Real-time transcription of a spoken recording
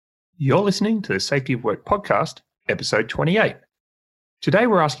You're listening to the Safety of Work podcast, episode 28. Today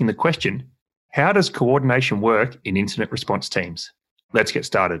we're asking the question, how does coordination work in incident response teams? Let's get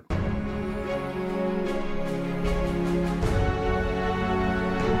started.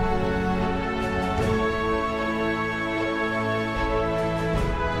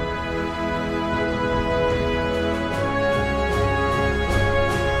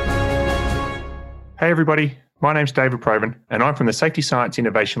 Hey everybody, my name's David Proven and I'm from the Safety Science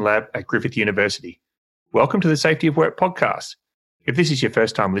Innovation Lab at Griffith University. Welcome to the Safety of Work podcast. If this is your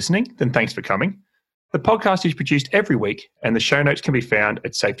first time listening, then thanks for coming. The podcast is produced every week and the show notes can be found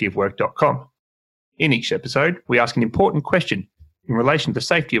at safetyofwork.com. In each episode, we ask an important question in relation to the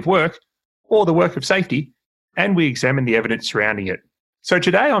safety of work or the work of safety, and we examine the evidence surrounding it. So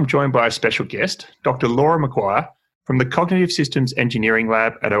today I'm joined by a special guest, Dr. Laura Maguire, from the Cognitive Systems Engineering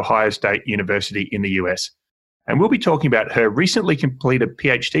Lab at Ohio State University in the US. And we'll be talking about her recently completed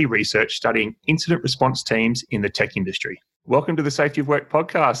PhD research studying incident response teams in the tech industry. Welcome to the Safety of Work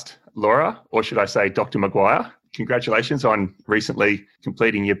podcast, Laura, or should I say Dr. Maguire. Congratulations on recently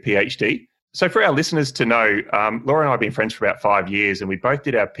completing your PhD. So for our listeners to know, Laura and I have been friends for about 5 years and we both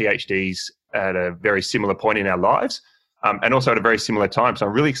did our PhDs at a very similar point in our lives and also at a very similar time. So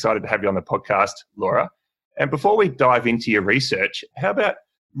I'm really excited to have you on the podcast, Laura. And before we dive into your research, how about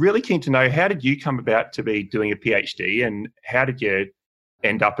really keen to know, how did you come about to be doing a PhD and how did you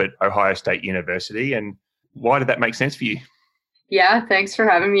end up at Ohio State University and why did that make sense for you? Yeah, thanks for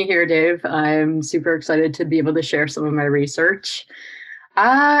having me here, Dave. I'm super excited to be able to share some of my research.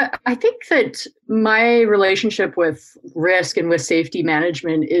 I think that my relationship with risk and with safety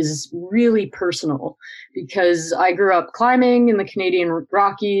management is really personal because I grew up climbing in the Canadian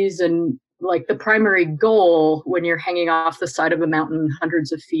Rockies, and like the primary goal when you're hanging off the side of a mountain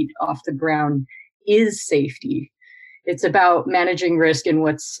hundreds of feet off the ground is safety. It's about managing risk in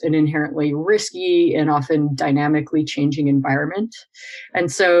what's an inherently risky and often dynamically changing environment.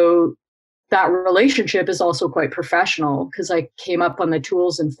 And so that relationship is also quite professional because I came up on the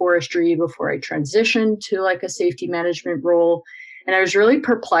tools in forestry before I transitioned to like a safety management role. And I was really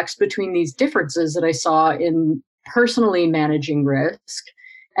perplexed between these differences that I saw in personally managing risk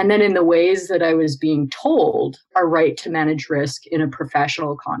and then in the ways that I was being told are right to manage risk in a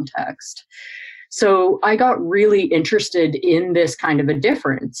professional context. So I got really interested in this kind of a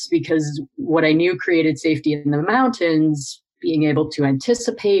difference because what I knew created safety in the mountains, being able to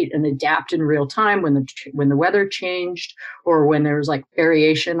anticipate and adapt in real time when the weather changed or when there was like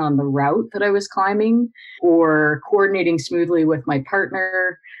variation on the route that I was climbing, or coordinating smoothly with my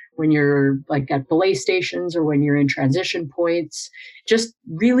partner when you're like at belay stations or when you're in transition points, just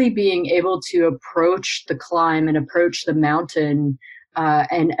really being able to approach the climb and approach the mountain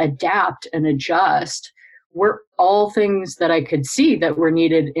and adapt and adjust were all things that I could see that were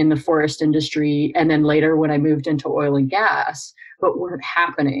needed in the forest industry. And then later when I moved into oil and gas, but weren't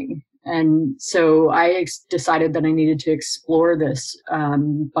happening. And so I decided that I needed to explore this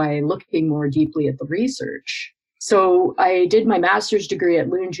by looking more deeply at the research. So I did my master's degree at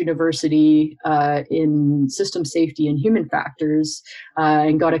Lund University in system safety and human factors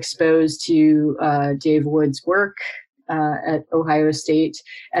and got exposed to Dave Wood's work at Ohio State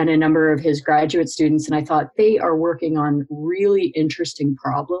and a number of his graduate students. And I thought they are working on really interesting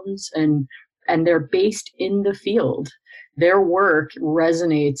problems and they're based in the field. Their work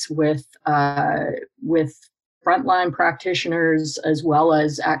resonates with frontline practitioners as well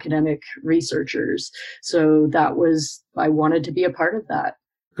as academic researchers. So I wanted to be a part of that.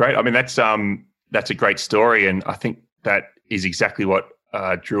 Great. I mean, that's a great story. And I think that is exactly what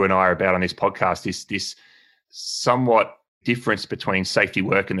Drew and I are about on this podcast, is this somewhat difference between safety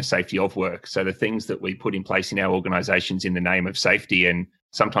work and the safety of work. So the things that we put in place in our organizations in the name of safety, and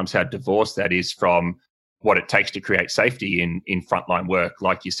sometimes how divorced that is from what it takes to create safety in frontline work,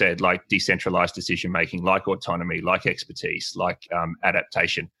 like you said, like decentralized decision-making, like autonomy, like expertise, like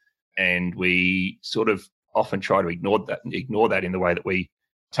adaptation. And we sort of often try to ignore that in the way that we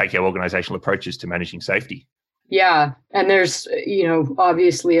take our organizational approaches to managing safety. Yeah. And there's,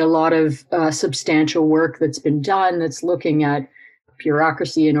 obviously a lot of substantial work that's been done that's looking at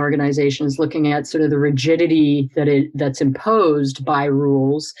bureaucracy in organizations, looking at sort of the rigidity that's imposed by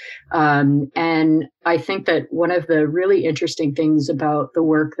rules. And I think that one of the really interesting things about the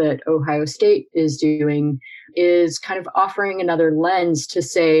work that Ohio State is doing is kind of offering another lens to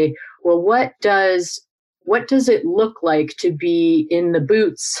say, well, what does it look like to be in the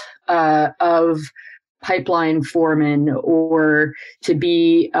boots of pipeline foreman, or to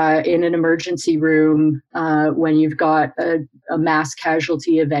be in an emergency room when you've got a mass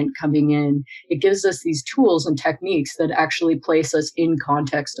casualty event coming in. It gives us these tools and techniques that actually place us in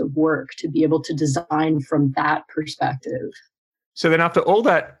context of work to be able to design from that perspective. So then after all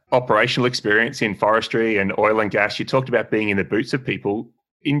that operational experience in forestry and oil and gas, you talked about being in the boots of people.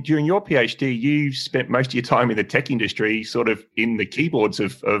 During your PhD, you spent most of your time in the tech industry, sort of in the keyboards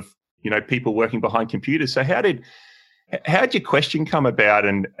of people working behind computers. So how did your question come about,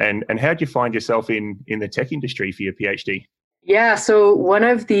 and how did you find yourself in the tech industry for your PhD? Yeah, so one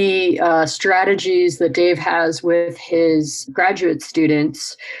of the strategies that Dave has with his graduate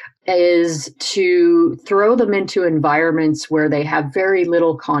students is to throw them into environments where they have very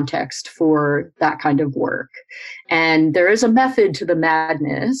little context for that kind of work. And there is a method to the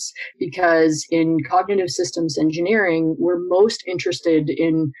madness, because in cognitive systems engineering, we're most interested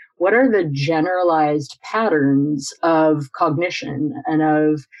in what are the generalized patterns of cognition and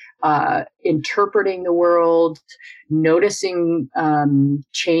of interpreting the world, noticing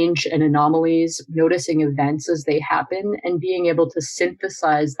change and anomalies, noticing events as they happen, and being able to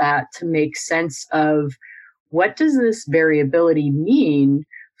synthesize that to make sense of what does this variability mean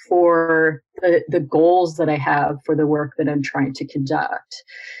for the goals that I have for the work that I'm trying to conduct.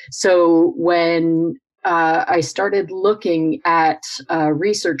 So when I started looking at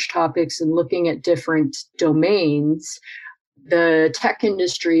research topics and looking at different domains, the tech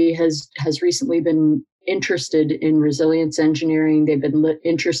industry has recently been interested in resilience engineering. They've been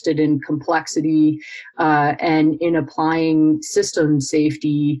interested in complexity and in applying system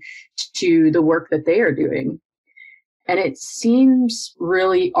safety to the work that they are doing. And it seems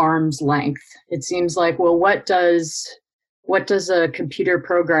really arm's length. It seems like, well, what does a computer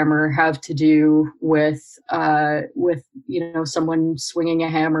programmer have to do with someone swinging a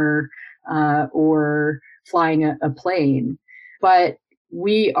hammer or flying a plane? But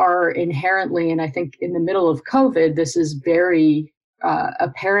we are inherently, and I think in the middle of COVID, this is very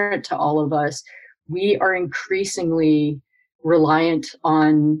apparent to all of us, we are increasingly reliant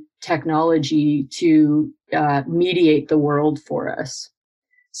on technology to mediate the world for us.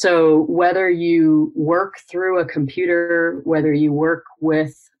 So whether you work through a computer, whether you work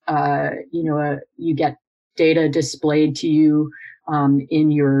with, you get data displayed to you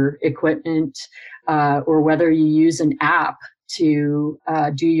in your equipment, or whether you use an app to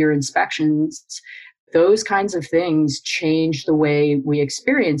do your inspections, those kinds of things change the way we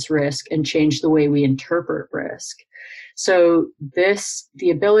experience risk and change the way we interpret risk. So the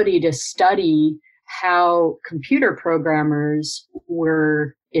ability to study how computer programmers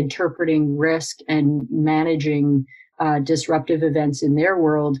were interpreting risk and managing disruptive events in their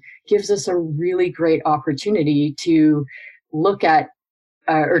world gives us a really great opportunity to look at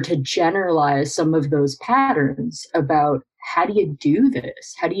or to generalize some of those patterns about how do you do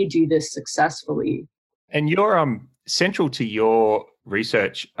this? How do you do this successfully? And your central to your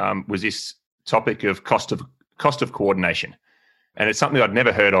research was this topic of cost of coordination. And it's something I'd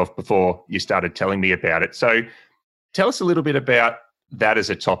never heard of before you started telling me about it. So tell us a little bit about that as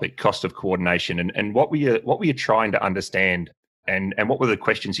a topic, cost of coordination, and what were you trying to understand, and what were the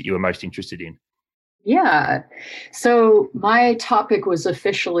questions that you were most interested in? Yeah. So my topic was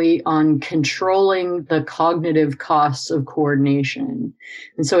officially on controlling the cognitive costs of coordination.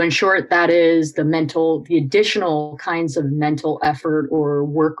 And so in short, that is the additional kinds of mental effort or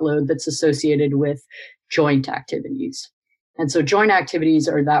workload that's associated with joint activities. And so joint activities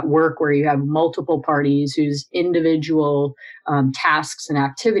are that work where you have multiple parties whose individual tasks and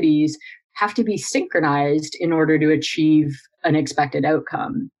activities have to be synchronized in order to achieve an expected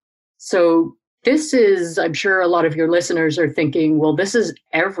outcome. So this is, I'm sure a lot of your listeners are thinking, well, this is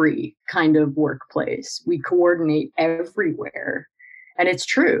every kind of workplace. We coordinate everywhere. And it's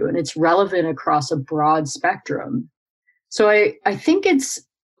true, and it's relevant across a broad spectrum. So I think it's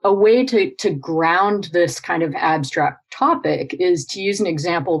a way to ground this kind of abstract topic is to use an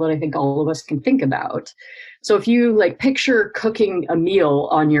example that I think all of us can think about. So if you picture cooking a meal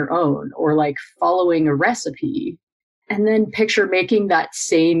on your own, or following a recipe, and then picture making that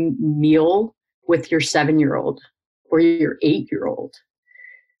same meal with your 7-year-old or your 8-year-old.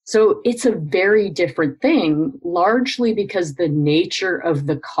 So it's a very different thing, largely because the nature of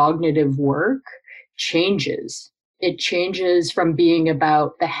the cognitive work changes. It changes from being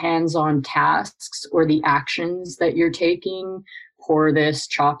about the hands-on tasks or the actions that you're taking, pour this,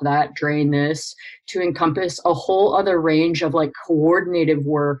 chop that, drain this, to encompass a whole other range of like coordinative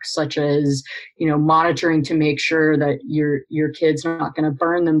work, such as, monitoring to make sure that your kid's not going to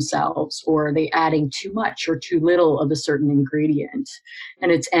burn themselves, or are they adding too much or too little of a certain ingredient.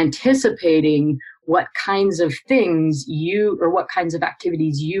 And it's anticipating what kinds of things what kinds of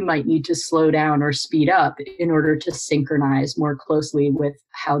activities you might need to slow down or speed up in order to synchronize more closely with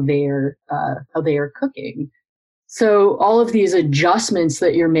how they are cooking. So all of these adjustments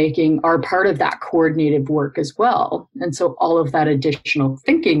that you're making are part of that coordinative work as well. And so all of that additional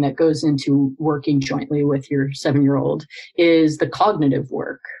thinking that goes into working jointly with your 7-year-old is the cognitive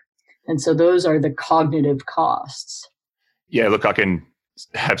work. And so those are the cognitive costs. Yeah, look, I can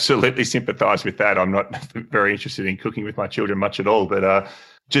absolutely sympathize with that. I'm not very interested in cooking with my children much at all, but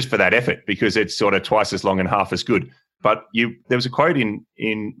just for that effort, because it's sort of twice as long and half as good. But there was a quote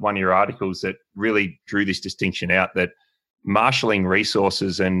in one of your articles that really drew this distinction out, that marshalling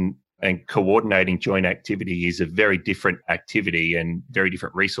resources and coordinating joint activity is a very different activity and very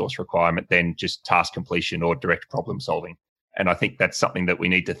different resource requirement than just task completion or direct problem solving. And I think that's something that we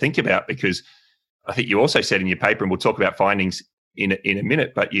need to think about, because I think you also said in your paper, and we'll talk about findings in a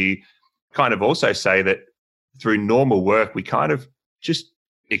minute, but you kind of also say that through normal work, we kind of just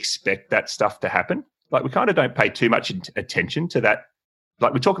expect that stuff to happen. Like, we kind of don't pay too much attention to that.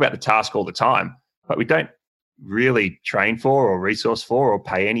 Like, we talk about the task all the time, but we don't really train for or resource for or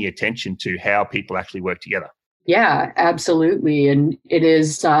pay any attention to how people actually work together. Yeah, absolutely. And it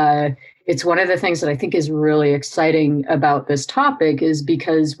is, it's one of the things that I think is really exciting about this topic, is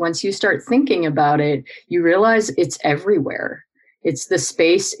because once you start thinking about it, you realize it's everywhere. It's the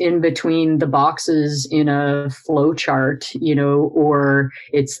space in between the boxes in a flow chart, or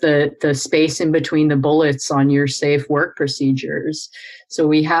it's the space in between the bullets on your safe work procedures. So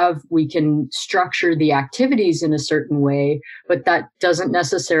we can structure the activities in a certain way, but that doesn't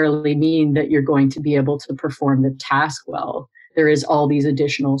necessarily mean that you're going to be able to perform the task well. There is all these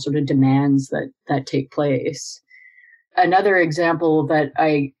additional sort of demands that take place. Another example that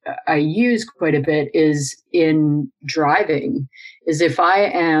I use quite a bit is in driving, is if I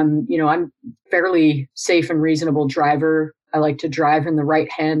am, I'm fairly safe and reasonable driver. I like to drive in the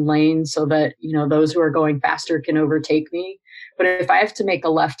right-hand lane so that, those who are going faster can overtake me. But if I have to make a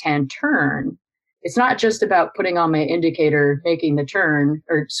left-hand turn, it's not just about putting on my indicator, making the turn,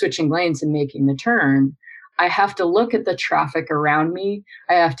 or switching lanes and making the turn. I have to look at the traffic around me.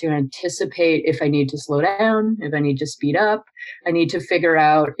 I have to anticipate if I need to slow down, if I need to speed up. I need to figure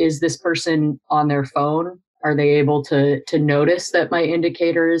out, is this person on their phone? Are they able to notice that my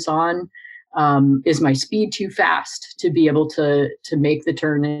indicator is on? Is my speed too fast to be able to make the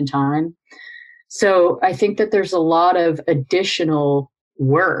turn in time? So I think that there's a lot of additional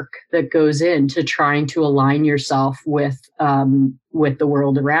work that goes into trying to align yourself with the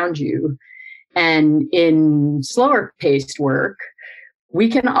world around you. And in slower paced work, we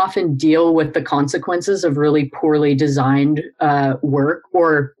can often deal with the consequences of really poorly designed work,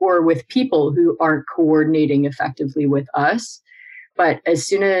 or with people who aren't coordinating effectively with us. But as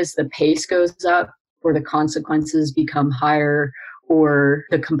soon as the pace goes up, or the consequences become higher, or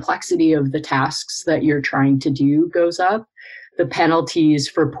the complexity of the tasks that you're trying to do goes up, the penalties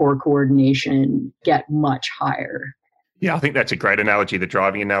for poor coordination get much hire. Yeah, I think that's a great analogy, the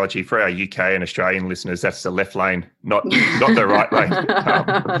driving analogy. For our UK and Australian listeners, that's the left lane, not the right lane.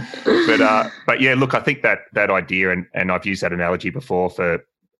 But yeah, look, I think that idea, and I've used that analogy before for,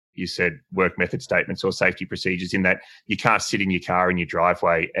 you said, work method statements or safety procedures, in that you can't sit in your car in your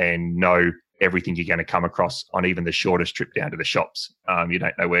driveway and know everything you're going to come across on even the shortest trip down to the shops. You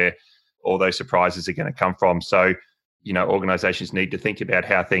don't know where all those surprises are going to come from. So, organizations need to think about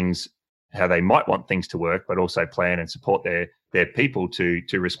how they might want things to work, but also plan and support their people to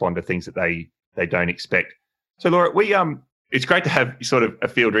respond to things that they don't expect. So, Laura, it's great to have sort of a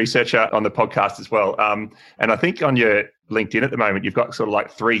field researcher on the podcast as well. And I think on your LinkedIn at the moment, you've got sort of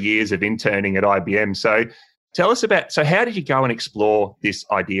like 3 years of interning at IBM. So tell us so how did you go and explore this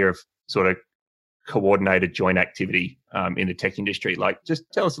idea of sort of coordinated joint activity in the tech industry? Like, just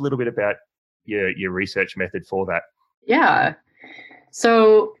tell us a little bit about your research method for that. Yeah.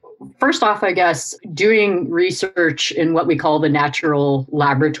 So first off, I guess, doing research in what we call the natural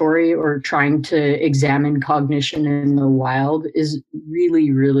laboratory, or trying to examine cognition in the wild, is really,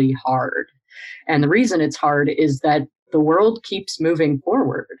 really hard. And the reason it's hard is that the world keeps moving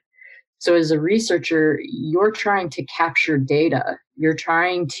forward. So as a researcher, you're trying to capture data. You're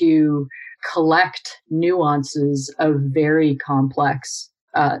trying to collect nuances of very complex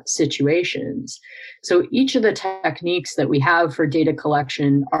situations. So each of the techniques that we have for data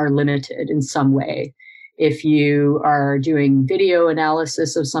collection are limited in some way. If you are doing video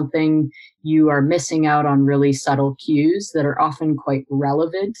analysis of something, you are missing out on really subtle cues that are often quite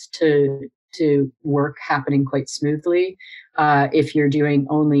relevant to work happening quite smoothly. If you're doing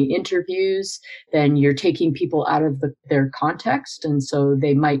only interviews, then you're taking people out of their context. And so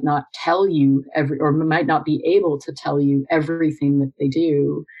they might not tell you or might not be able to tell you everything that they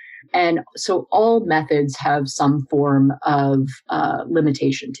do. And so all methods have some form of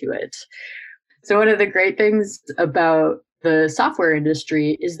limitation to it. So one of the great things about the software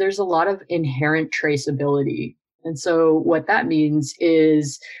industry is there's a lot of inherent traceability. And so what that means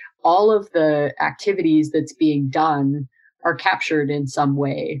is all of the activities that's being done are captured in some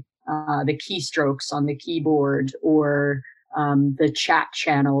way. The keystrokes on the keyboard or the chat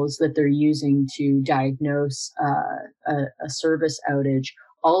channels that they're using to diagnose a service outage,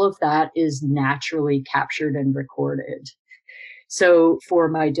 all of that is naturally captured and recorded. So for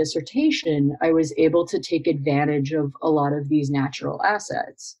my dissertation, I was able to take advantage of a lot of these natural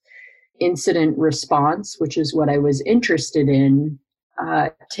assets. Incident response, which is what I was interested in,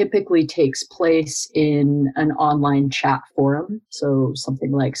 typically takes place in an online chat forum. So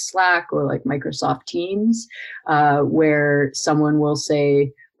something like Slack or like Microsoft Teams, where someone will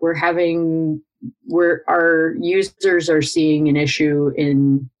say, our users are seeing an issue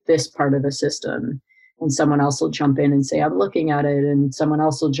in this part of the system. And someone else will jump in and say, I'm looking at it. And someone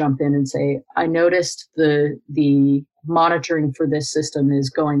else will jump in and say, I noticed the monitoring for this system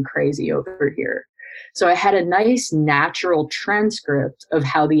is going crazy over here. So I had a nice natural transcript of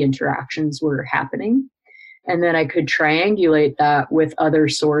how the interactions were happening. And then I could triangulate that with other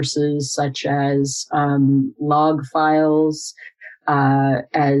sources such as log files,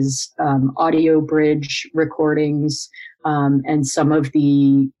 as audio bridge recordings, and some of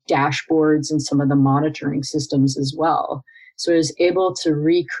the dashboards and some of the monitoring systems as well. So I was able to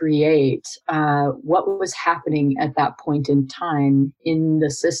recreate what was happening at that point in time in the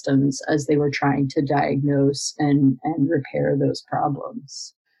systems as they were trying to diagnose and repair those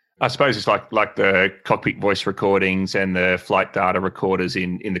problems. I suppose it's like the cockpit voice recordings and the flight data recorders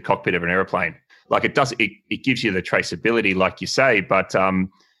in the cockpit of an airplane. Like it gives you the traceability, like you say, but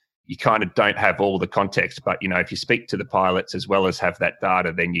you kind of don't have all the context. But, if you speak to the pilots as well as have that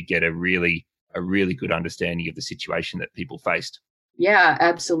data, then you get a really good understanding of the situation that people faced. Yeah,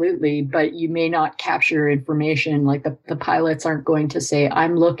 absolutely. But you may not capture information. Like the pilots aren't going to say,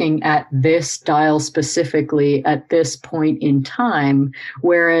 I'm looking at this dial specifically at this point in time.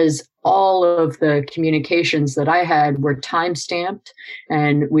 Whereas all of the communications that I had were time-stamped,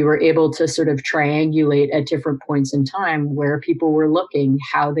 and we were able to sort of triangulate at different points in time where people were looking,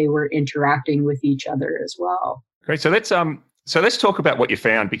 how they were interacting with each other as well. Great. So let's talk about what you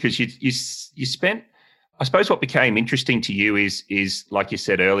found, because you spent, I suppose what became interesting to you is like you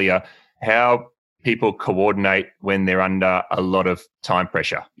said earlier, how people coordinate when they're under a lot of time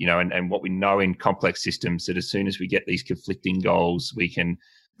pressure, and what we know in complex systems, that as soon as we get these conflicting goals,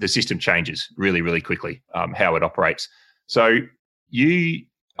 the system changes really, really quickly, how it operates. So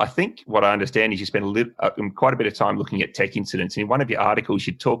I think what I understand is you spent quite a bit of time looking at tech incidents. In one of your articles,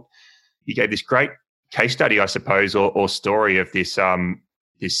 you gave this great case study, I suppose, or story of this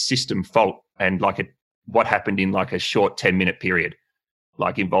system fault and what happened in like a short 10-minute period,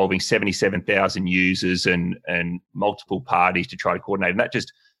 like involving 77,000 users and multiple parties to try to coordinate. And that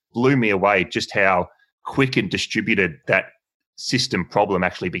just blew me away, just how quick and distributed that system problem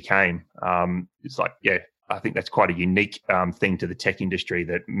actually became. It's like, yeah, I think that's quite a unique thing to the tech industry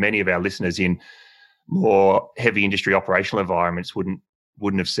that many of our listeners in more heavy industry operational environments wouldn't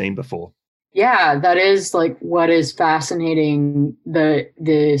have seen before. Yeah, that is like what is fascinating.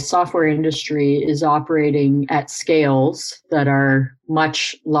 The software industry is operating at scales that are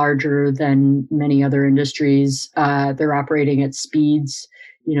much larger than many other industries. They're operating at speeds.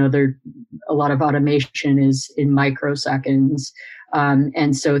 A lot of automation is in microseconds.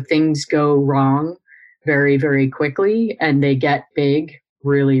 And so things go wrong very, very quickly, and they get big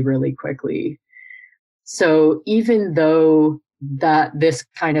really, really quickly. So even though that this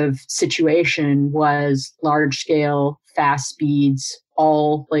kind of situation was large scale, fast speeds,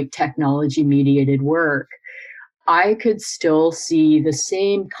 all like technology mediated work, I could still see the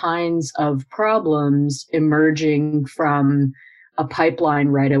same kinds of problems emerging from a pipeline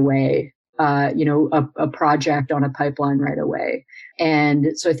right away, a project on a pipeline right away.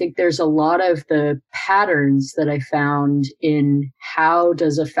 And so I think there's a lot of the patterns that I found in how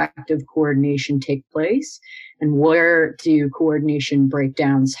does effective coordination take place and where do coordination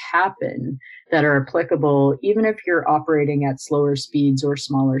breakdowns happen that are applicable, even if you're operating at slower speeds or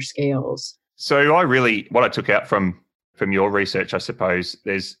smaller scales. So what I took out from your research, I suppose,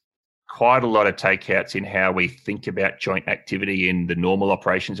 there's quite a lot of takeouts in how we think about joint activity in the normal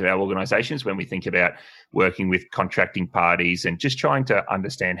operations of our organizations when we think about working with contracting parties and just trying to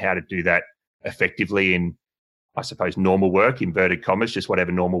understand how to do that effectively in, I suppose, normal work, inverted commas, just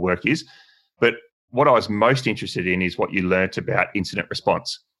whatever normal work is. But what I was most interested in is what you learnt about incident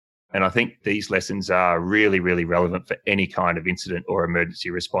response. And I think these lessons are really, really relevant for any kind of incident or emergency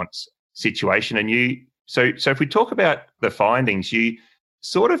response situation. And so if we talk about the findings, you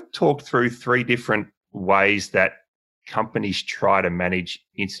sort of talked through three different ways that companies try to manage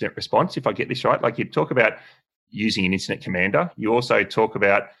incident response, if I get this right. Like you talk about using an incident commander. You also talk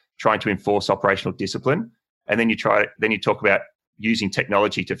about trying to enforce operational discipline. And then you talk about using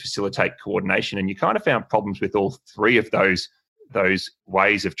technology to facilitate coordination. And you kind of found problems with all three of those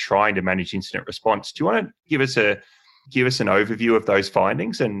ways of trying to manage incident response. Do you want to give us an overview of those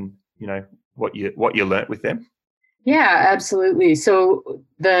findings and what you learnt with them? Yeah, absolutely. So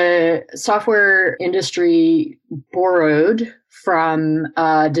the software industry borrowed from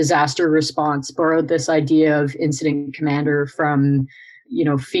disaster response, borrowed this idea of incident commander from,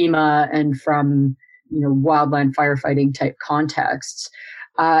 FEMA and from, wildland firefighting type contexts.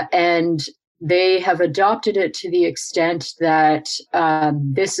 And they have adopted it to the extent that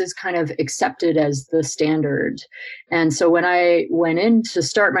this is kind of accepted as the standard. And so when I went in to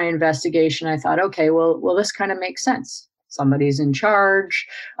start my investigation, I thought, okay, well, this kind of makes sense. Somebody's in charge.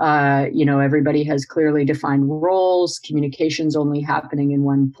 Everybody has clearly defined roles. Communication's only happening in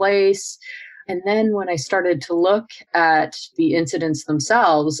one place. And then when I started to look at the incidents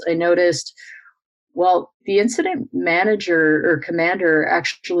themselves, I noticed, well, the incident manager or commander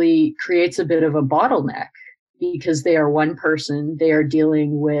actually creates a bit of a bottleneck because they are one person. They are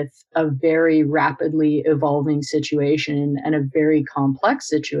dealing with a very rapidly evolving situation and a very complex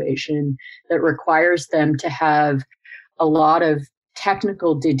situation that requires them to have a lot of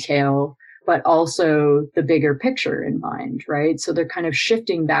technical detail, but also the bigger picture in mind, right? So they're kind of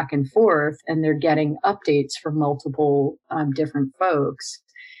shifting back and forth and they're getting updates from multiple different folks.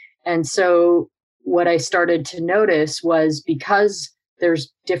 And so what I started to notice was because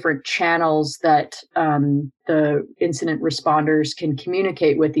there's different channels that the incident responders can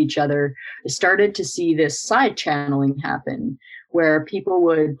communicate with each other, I started to see this side channeling happen where people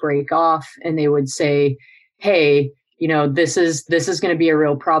would break off and they would say, hey, this is going to be a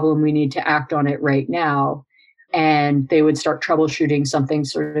real problem. We need to act on it right now. And they would start troubleshooting something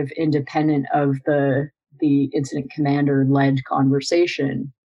sort of independent of the incident commander led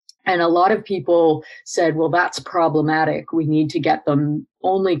conversation. And a lot of people said, well, that's problematic. We need to get them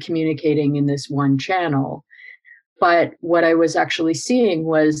only communicating in this one channel. But what I was actually seeing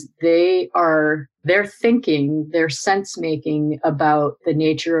was they're thinking, they're sense making about the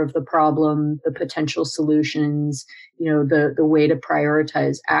nature of the problem, the potential solutions, the way to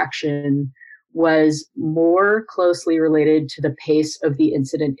prioritize action was more closely related to the pace of the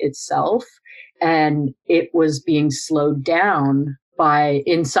incident itself. And it was being slowed down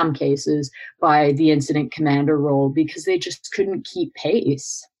in some cases, by the incident commander role because they just couldn't keep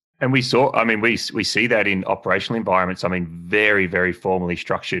pace. And we see that in operational environments. Very, very formally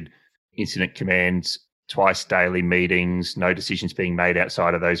structured incident commands, twice daily meetings, no decisions being made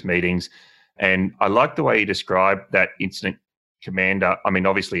outside of those meetings. And I like the way you describe that incident commander.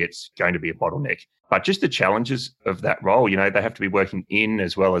 Obviously it's going to be a bottleneck, but just the challenges of that role, they have to be working in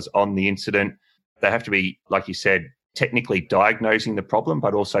as well as on the incident. They have to be, like you said, technically diagnosing the problem,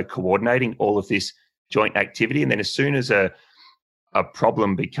 but also coordinating all of this joint activity. And then as soon as a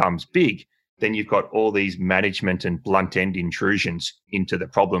problem becomes big, then you've got all these management and blunt end intrusions into the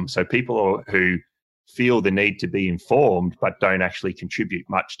problem. So people who feel the need to be informed, but don't actually contribute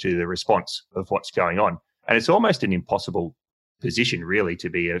much to the response of what's going on. And it's almost an impossible position, really, to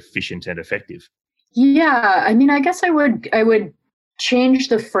be efficient and effective. Yeah, I guess I would change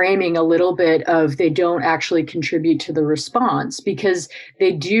the framing a little bit of they don't actually contribute to the response because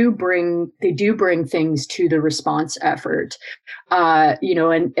they do bring things to the response effort,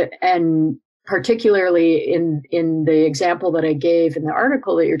 and particularly in the example that I gave in the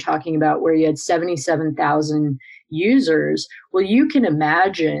article that you're talking about, where you had 77,000 users. Well, you can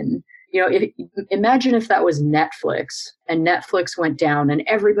imagine. Imagine if that was Netflix and Netflix went down and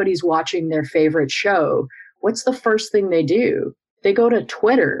everybody's watching their favorite show. What's the first thing they do? They go to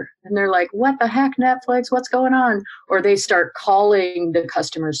Twitter and they're like, what the heck, Netflix, what's going on? Or they start calling the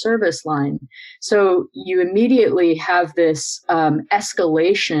customer service line. So you immediately have this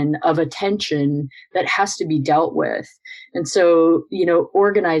escalation of attention that has to be dealt with. And so,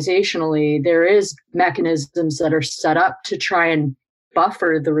 organizationally, there is mechanisms that are set up to try and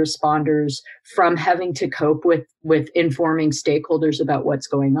buffer the responders from having to cope with informing stakeholders about what's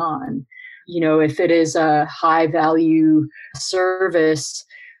going on. If it is a high value service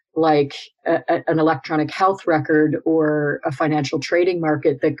like an electronic health record or a financial trading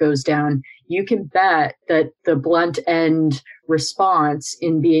market that goes down, you can bet that the blunt end response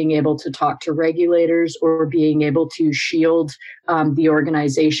in being able to talk to regulators or being able to shield the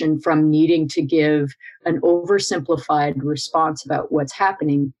organization from needing to give an oversimplified response about what's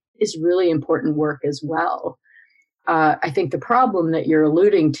happening is really important work as well. I think the problem that you're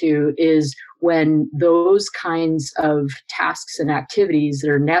alluding to is when those kinds of tasks and activities that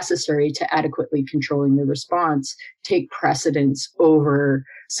are necessary to adequately controlling the response take precedence over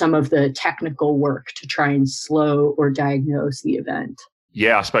some of the technical work to try and slow or diagnose the event.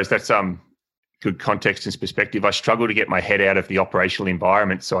 Yeah, I suppose that's good context and perspective. I struggle to get my head out of the operational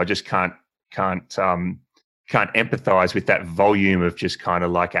environment, so I just can't empathize with that volume of just kind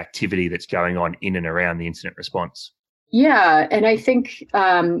of like activity that's going on in and around the incident response. Yeah, and I think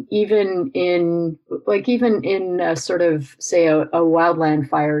even in a sort of, say, a wildland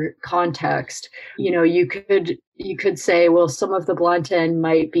fire context, you could say, well, some of the blunt end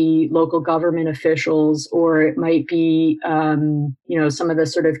might be local government officials, or it might be some of the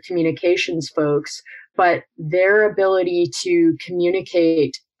sort of communications folks, but their ability to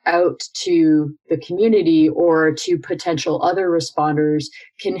communicate out to the community or to potential other responders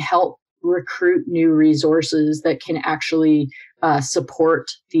can help recruit new resources that can actually support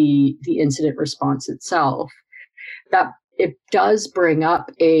the incident response itself. That it does bring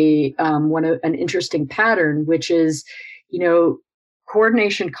up an interesting pattern, which is,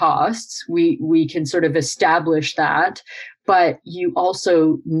 coordination costs. We can sort of establish that, but you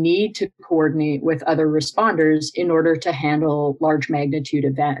also need to coordinate with other responders in order to handle large magnitude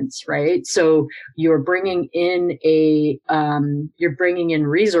events, right? So you're bringing in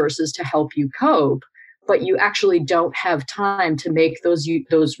resources to help you cope, but you actually don't have time to make those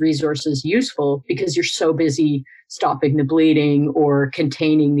resources useful because you're so busy stopping the bleeding or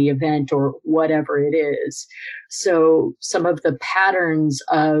containing the event or whatever it is. So some of the patterns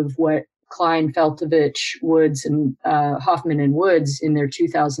of what Klein, Feltovich, Woods, and Hoffman and Woods in their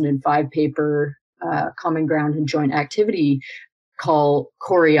 2005 paper, Common Ground and Joint Activity, call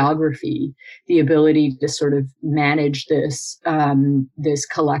choreography, the ability to sort of manage this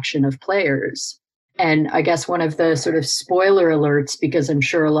collection of players. And I guess one of the sort of spoiler alerts, because I'm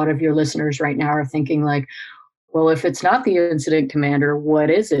sure a lot of your listeners right now are thinking like, well, if it's not the incident commander, what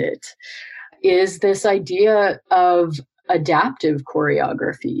is it? Is this idea of adaptive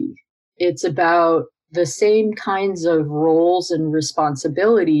choreography. It's about the same kinds of roles and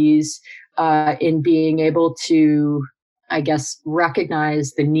responsibilities in being able to, I guess,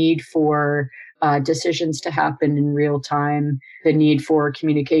 recognize the need for decisions to happen in real time, the need for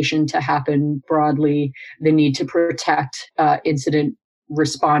communication to happen broadly, the need to protect incident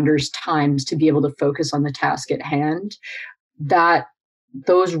responders' times to be able to focus on the task at hand. That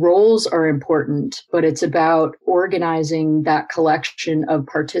those roles are important, but it's about organizing that collection of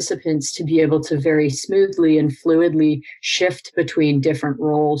participants to be able to very smoothly and fluidly shift between different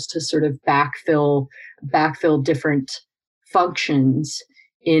roles to sort of backfill different functions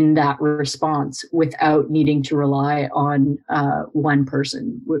in that response without needing to rely on one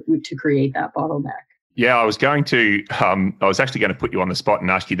person to create that bottleneck. Yeah, I was actually going to put you on the spot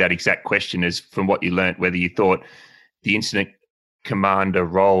and ask you that exact question, as from what you learnt, whether you thought the incident commander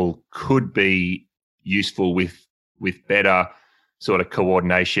role could be useful with better sort of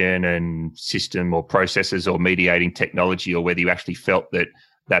coordination and system or processes or mediating technology, or whether you actually felt that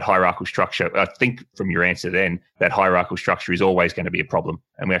hierarchical structure. I think from your answer then, that hierarchical structure is always going to be a problem,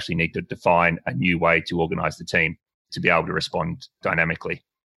 and we actually need to define a new way to organize the team to be able to respond dynamically.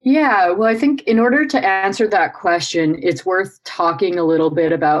 Yeah, well, I think in order to answer that question, it's worth talking a little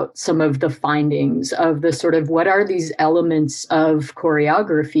bit about some of the findings of the sort of what are these elements of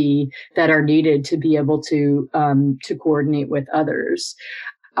choreography that are needed to be able to coordinate with others.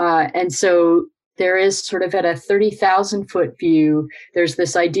 And so there is sort of at a 30,000 foot view, there's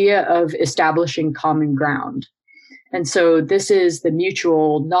this idea of establishing common ground. And so this is the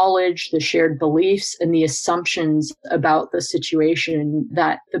mutual knowledge, the shared beliefs, and the assumptions about the situation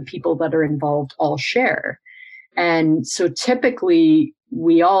that the people that are involved all share. And so typically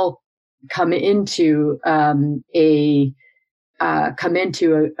we all come into a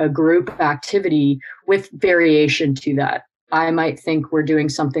group activity with variation to that. I might think we're doing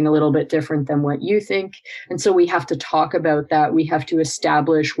something a little bit different than what you think. And so we have to talk about that. We have to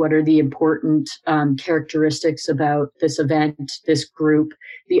establish what are the important characteristics about this event, this group,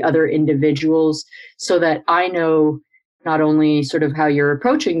 the other individuals, so that I know not only sort of how you're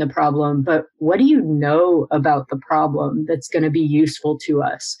approaching the problem, but what do you know about the problem that's going to be useful to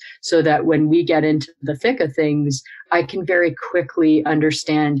us, so that when we get into the thick of things, I can very quickly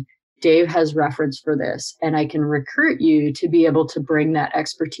understand Dave has reference for this, and I can recruit you to be able to bring that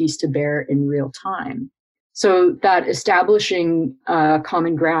expertise to bear in real time. So that establishing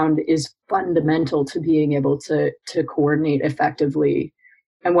common ground is fundamental to being able to coordinate effectively.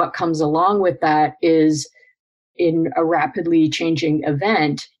 And what comes along with that is, in a rapidly changing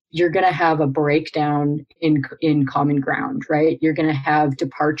event, you're going to have a breakdown in common ground, right? You're going to have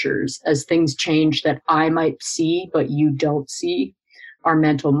departures as things change that I might see, but you don't see. Our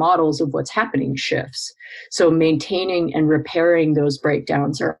mental models of what's happening shifts. So maintaining and repairing those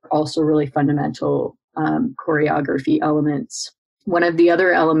breakdowns are also really fundamental choreography elements. One of the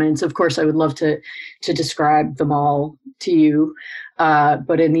other elements, of course, I would love to describe them all to you,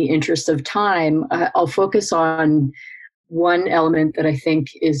 but in the interest of time, I'll focus on one element that I think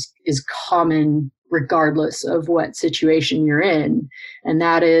is common regardless of what situation you're in, and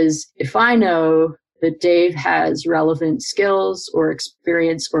that is, if I know that Dave has relevant skills or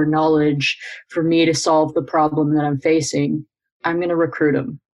experience or knowledge for me to solve the problem that I'm facing, I'm going to recruit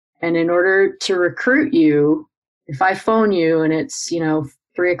him. And in order to recruit you, if I phone you and it's,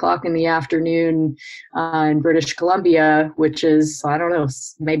 3:00 in the afternoon in British Columbia, which is, I don't know,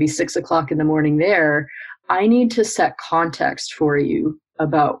 maybe 6:00 in the morning there, I need to set context for you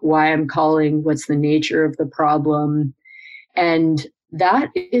about why I'm calling, what's the nature of the problem. And that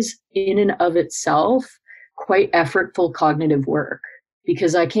is in and of itself quite effortful cognitive work,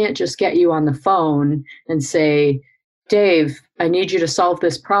 because I can't just get you on the phone and say, Dave, I need you to solve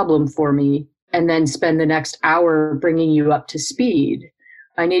this problem for me, and then spend the next hour bringing you up to speed.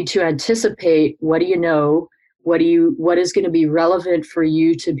 I need to anticipate, what do you know? What is going to be relevant for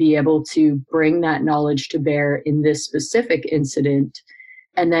you to be able to bring that knowledge to bear in this specific incident?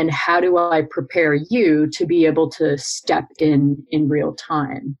 And then how do I prepare you to be able to step in real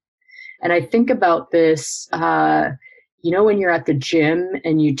time? And I think about this, when you're at the gym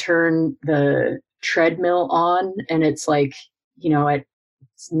and you turn the treadmill on and it's like, at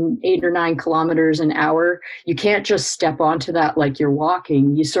 8 or 9 kilometers an hour, you can't just step onto that like you're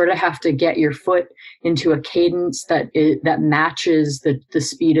walking. You sort of have to get your foot into a cadence that matches the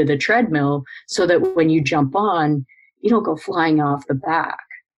speed of the treadmill, so that when you jump on, you don't go flying off the back.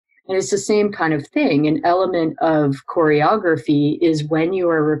 And it's the same kind of thing. An element of choreography is, when you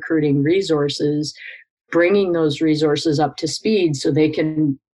are recruiting resources, bringing those resources up to speed so they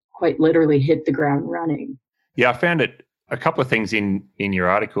can quite literally hit the ground running. Yeah, I found it. A couple of things in your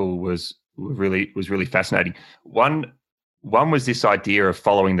article was really fascinating. One was this idea of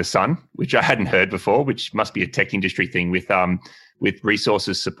following the sun, which I hadn't heard before, which must be a tech industry thing with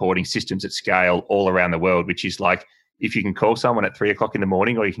resources supporting systems at scale all around the world, which is like, if you can call someone at 3:00 in the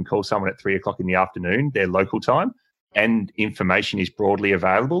morning, or you can call someone at 3:00 in the afternoon, their local time, and information is broadly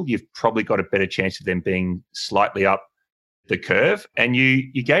available, you've probably got a better chance of them being slightly up the curve. And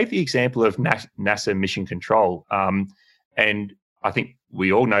you gave the example of NASA mission control. And I think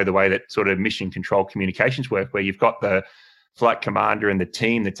we all know the way that sort of mission control communications work, where you've got the flight commander and the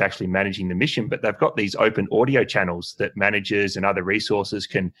team that's actually managing the mission, but they've got these open audio channels that managers and other resources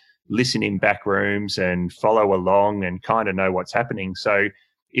can listen in back rooms and follow along and kind of know what's happening. So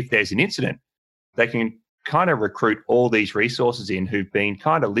if there's an incident, they can kind of recruit all these resources in who've been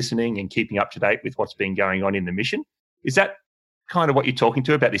kind of listening and keeping up to date with what's been going on in the mission. Is that kind of what you're talking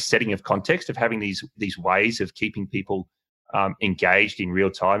to about, this setting of context, of having these ways of keeping people engaged in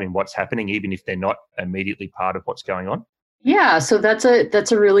real time in what's happening, even if they're not immediately part of what's going on? Yeah, so that's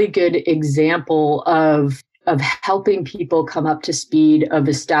a really good example of helping people come up to speed, of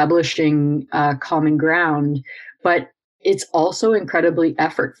establishing common ground. But it's also incredibly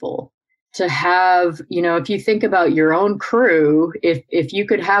effortful to have, if you think about your own crew, if you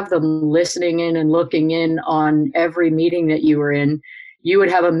could have them listening in and looking in on every meeting that you were in, you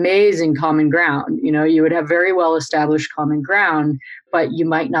would have amazing common ground. You would have very well established common ground, but you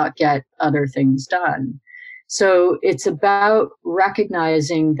might not get other things done. So it's about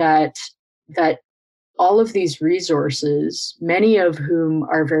recognizing that all of these resources, many of whom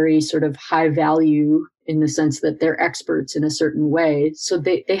are very sort of high value in the sense that they're experts in a certain way, so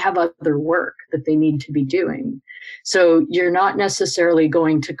they have other work that they need to be doing. So you're not necessarily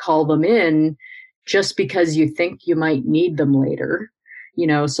going to call them in just because you think you might need them later,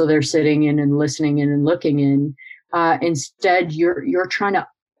 so they're sitting in and listening in and looking in. Instead, you're trying to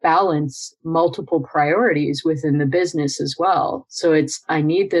balance multiple priorities within the business as well. So it's, I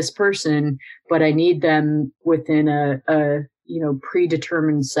need this person, but I need them within a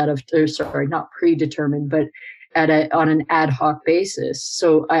predetermined set of, not predetermined, but on an ad hoc basis.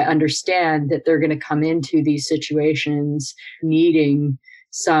 So I understand that they're going to come into these situations needing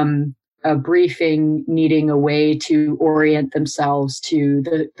a briefing, needing a way to orient themselves to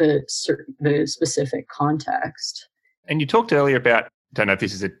the specific context. And you talked earlier about, I don't know if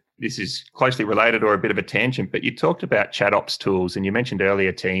this is closely related or a bit of a tangent, but you talked about chat ops tools, and you mentioned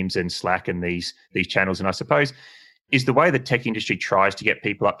earlier Teams and Slack and these channels. And I suppose, is the way the tech industry tries to get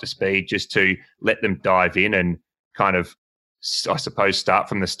people up to speed just to let them dive in and kind of, I suppose, start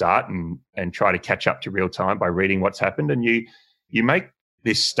from the start and try to catch up to real time by reading what's happened. And you make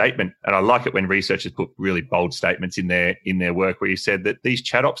this statement, and I like it when researchers put really bold statements in their work, where you said that these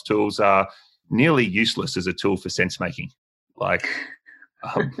chat ops tools are nearly useless as a tool for sense making. Like,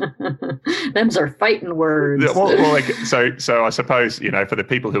 them's are fighting words. So I suppose, for the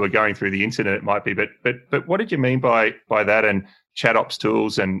people who are going through the internet, it might be. But what did you mean by that? And chat ops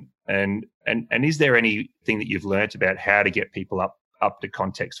tools, and is there anything that you've learned about how to get people up to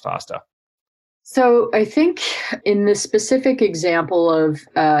context faster? So I think in the specific example of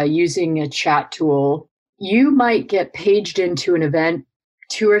using a chat tool, you might get paged into an event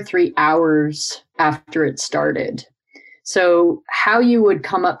 2 or 3 hours after it started. So how you would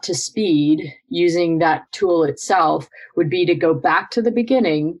come up to speed using that tool itself would be to go back to the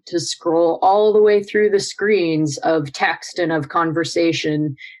beginning, to scroll all the way through the screens of text and of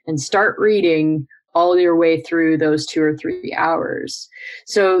conversation and start reading all your way through those 2 or 3 hours.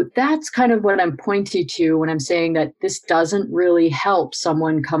 So that's kind of what I'm pointing to when I'm saying that this doesn't really help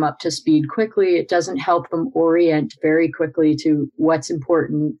someone come up to speed quickly. It doesn't help them orient very quickly to what's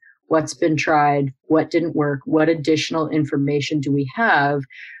important, what's been tried, what didn't work, what additional information do we have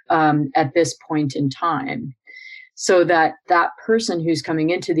at this point in time, so that that person who's coming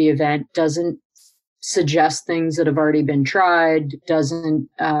into the event doesn't suggest things that have already been tried, doesn't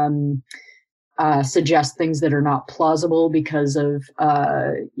suggest things that are not plausible because of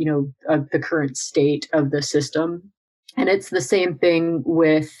the current state of the system. And it's the same thing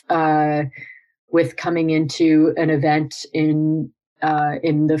with coming into an event in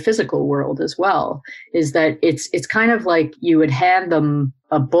the physical world as well, is that it's kind of like you would hand them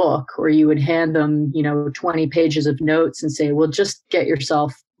a book, or you would hand them 20 pages of notes and say, well, just get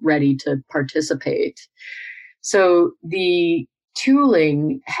yourself ready to participate. So the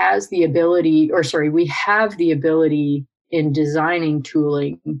tooling has the ability, we have the ability in designing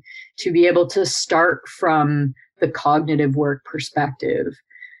tooling to be able to start from the cognitive work perspective.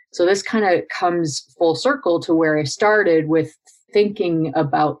 So this kind of comes full circle to where I started with thinking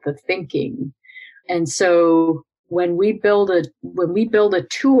about the thinking. And so when we build a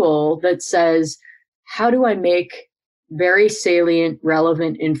tool that says, how do I make very salient,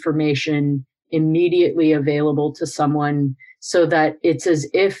 relevant information immediately available to someone so that it's as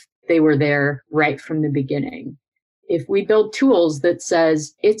if they were there right from the beginning? If we build tools that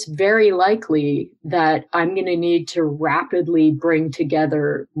says it's very likely that I'm going to need to rapidly bring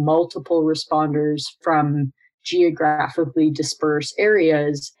together multiple responders from geographically dispersed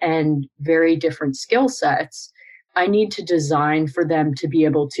areas and very different skill sets, I need to design for them to be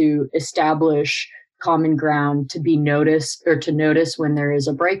able to establish common ground, to be noticed, or to notice when there is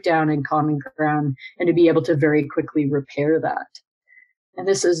a breakdown in common ground, and to be able to very quickly repair that. And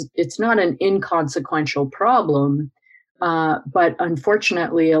it's not an inconsequential problem, but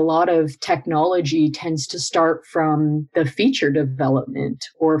unfortunately, a lot of technology tends to start from the feature development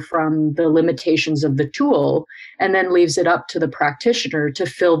or from the limitations of the tool, and then leaves it up to the practitioner to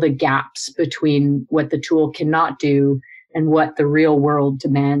fill the gaps between what the tool cannot do and what the real world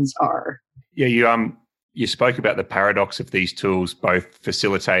demands are. Yeah, you spoke about the paradox of these tools both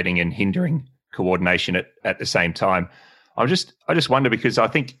facilitating and hindering coordination at the same time. I just wonder, because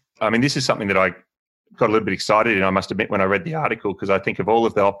this is something that I got a little bit excited in, I must admit, when I read the article, because I think of all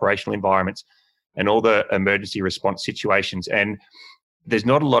of the operational environments and all the emergency response situations, and there's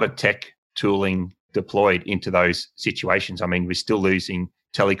not a lot of tech tooling deployed into those situations. I mean, we're still losing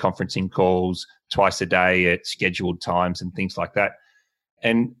teleconferencing calls twice a day at scheduled times and things like that.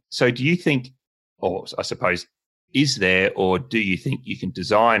 And so do you think, or I suppose, is there, or do you think you can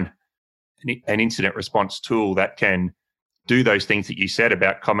design an incident response tool that can do those things that you said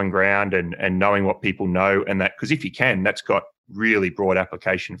about common ground and knowing what people know, and that, because if you can, that's got really broad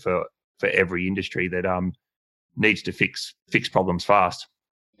application for every industry that needs to fix problems fast.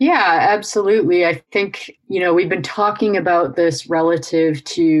 Yeah, absolutely. I think, we've been talking about this relative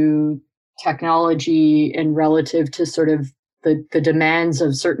to technology and relative to sort of the demands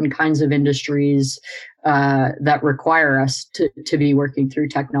of certain kinds of industries that require us to be working through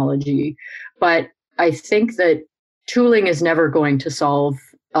technology. But I think that tooling is never going to solve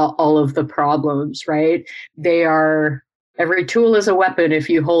all of the problems, right? They are, every tool is a weapon if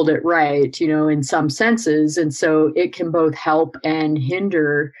you hold it right, in some senses. And so it can both help and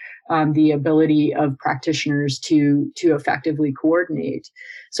hinder the ability of practitioners to effectively coordinate.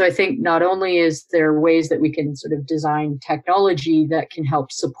 So I think not only is there ways that we can sort of design technology that can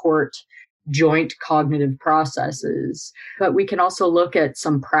help support joint cognitive processes, but we can also look at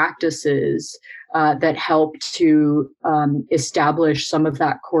some practices that help to establish some of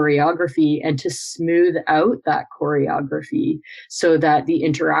that choreography and to smooth out that choreography so that the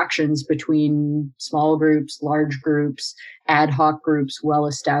interactions between small groups, large groups, ad hoc groups,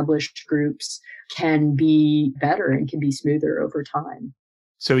 well-established groups can be better and can be smoother over time.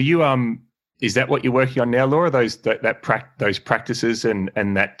 So is that what you're working on now, Laura? Those practices and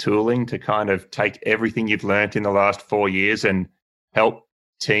that tooling to kind of take everything you've learned in the last 4 years and help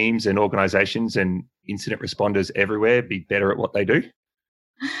teams and organizations and incident responders everywhere be better at what they do?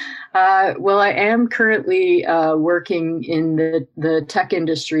 Well, I am currently working in the tech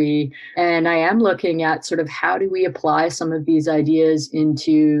industry, and I am looking at sort of how do we apply some of these ideas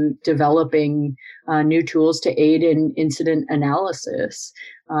into developing new tools to aid in incident analysis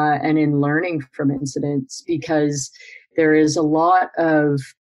and in learning from incidents, because there is a lot of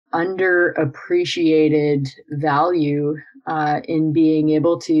underappreciated value in being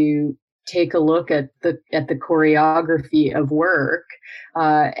able to take a look at the choreography of work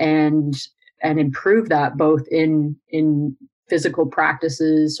and improve that both in physical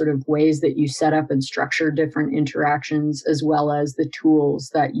practices, sort of ways that you set up and structure different interactions, as well as the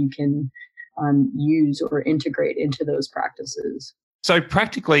tools that you can use or integrate into those practices. So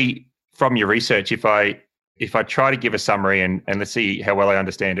practically, from your research, if I try to give a summary and let's see how well I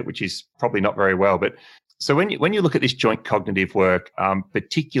understand it, which is probably not very well, but so when you look at this joint cognitive work,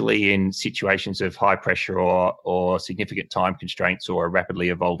 particularly in situations of high pressure or significant time constraints or a rapidly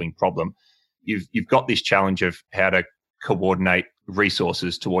evolving problem, you've got this challenge of how to coordinate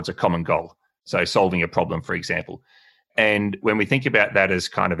resources towards a common goal. So solving a problem, for example. And when we think about that as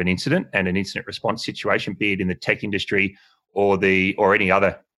kind of an incident and an incident response situation, be it in the tech industry or any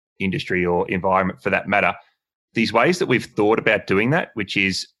other industry or environment for that matter, these ways that we've thought about doing that, which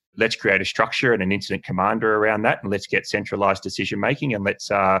is let's create a structure and an incident commander around that, and let's get centralized decision making, and let's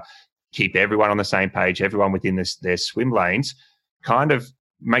keep everyone on the same page, everyone within their swim lanes, kind of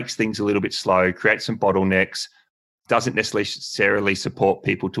makes things a little bit slow, creates some bottlenecks, doesn't necessarily support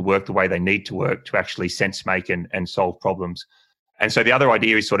people to work the way they need to work to actually sense make and solve problems. And so the other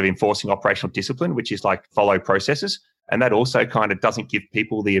idea is sort of enforcing operational discipline, which is like follow processes. And that also kind of doesn't give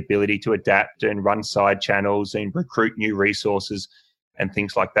people the ability to adapt and run side channels and recruit new resources and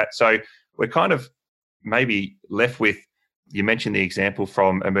things like that. So we're kind of maybe left with, you mentioned the example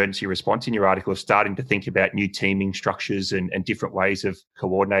from emergency response in your article of starting to think about new teaming structures and different ways of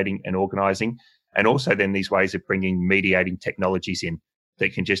coordinating and organizing. And also then these ways of bringing mediating technologies in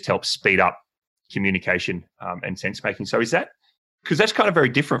that can just help speed up communication and sense making. So is that, because that's kind of very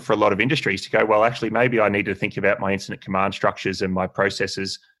different for a lot of industries to go, well, actually, maybe I need to think about my incident command structures and my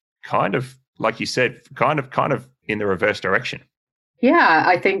processes kind of, like you said, kind of in the reverse direction. Yeah,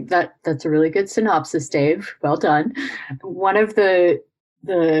 I think that's a really good synopsis, Dave. Well done. One of the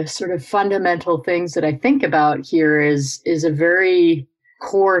sort of fundamental things that I think about here is a very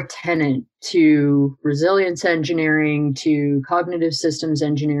core tenet to resilience engineering, to cognitive systems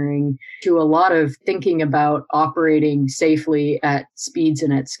engineering, to a lot of thinking about operating safely at speeds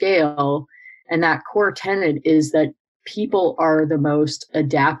and at scale. And that core tenet is that people are the most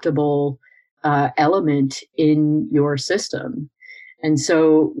adaptable element in your system. And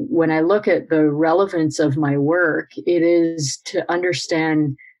so when I look at the relevance of my work, it is to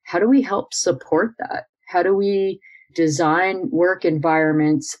understand, how do we help support that? How do we design work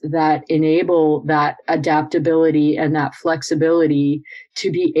environments that enable that adaptability and that flexibility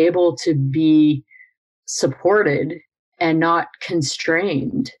to be able to be supported and not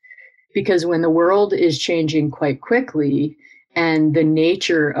constrained? Because when the world is changing quite quickly and the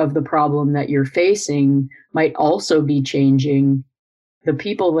nature of the problem that you're facing might also be changing, the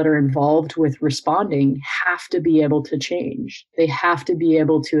people that are involved with responding have to be able to change. They have to be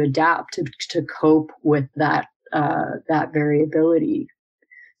able to adapt to cope with that variability.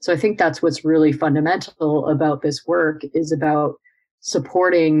 So I think that's what's really fundamental about this work, is about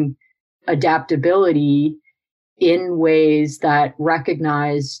supporting adaptability in ways that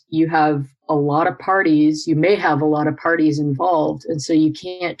recognize you have a lot of parties, you may have a lot of parties involved. And so you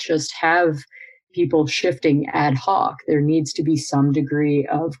can't just have people shifting ad hoc. There needs to be some degree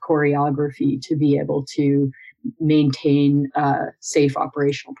of choreography to be able to maintain safe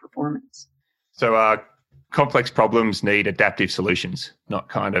operational performance. So complex problems need adaptive solutions, not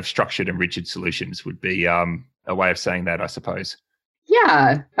kind of structured and rigid solutions would be a way of saying that, I suppose.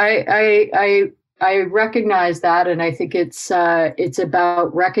 Yeah, I recognize that, and I think it's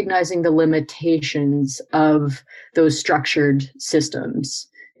about recognizing the limitations of those structured systems.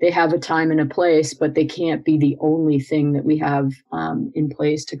 They have a time and a place, but they can't be the only thing that we have in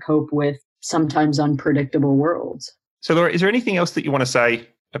place to cope with sometimes unpredictable worlds. So, Laura, is there anything else that you want to say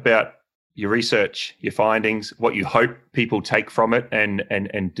about your research, your findings, what you hope people take from it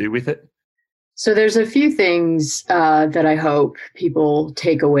and do with it? So there's a few things that I hope people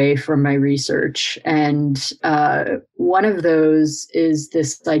take away from my research. And one of those is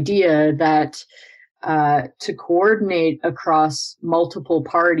this idea that to coordinate across multiple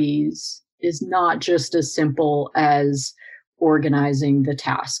parties is not just as simple as organizing the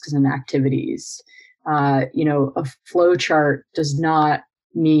tasks and activities. A flow chart does not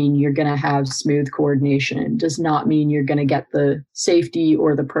mean you're going to have smooth coordination, does not mean you're going to get the safety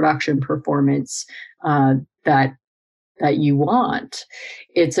or the production performance that you want.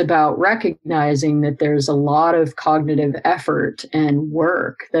 It's about recognizing that there's a lot of cognitive effort and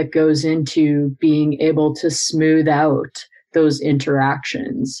work that goes into being able to smooth out those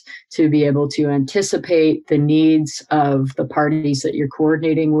interactions, to be able to anticipate the needs of the parties that you're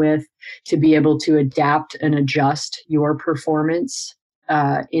coordinating with, to be able to adapt and adjust your performance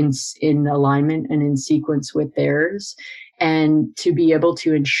in alignment and in sequence with theirs, and to be able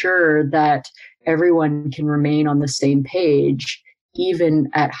to ensure that everyone can remain on the same page, even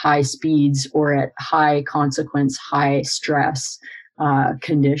at high speeds or at high consequence, high stress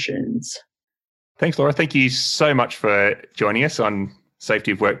conditions. Thanks, Laura. Thank you so much for joining us on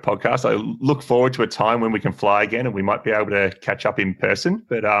Safety of Work podcast. I look forward to a time when we can fly again and we might be able to catch up in person,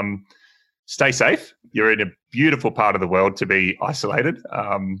 but stay safe. You're in a beautiful part of the world to be isolated,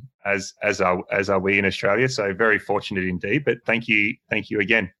 as are we in Australia. So very fortunate indeed. But thank you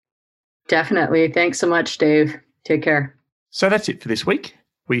again. Definitely. Thanks so much, Dave. Take care. So that's it for this week.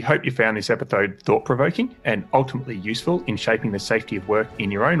 We hope you found this episode thought-provoking and ultimately useful in shaping the safety of work in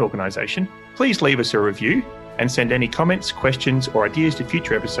your own organisation. Please leave us a review and send any comments, questions, or ideas to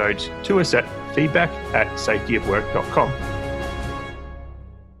future episodes to us at feedback@safetyofwork.com.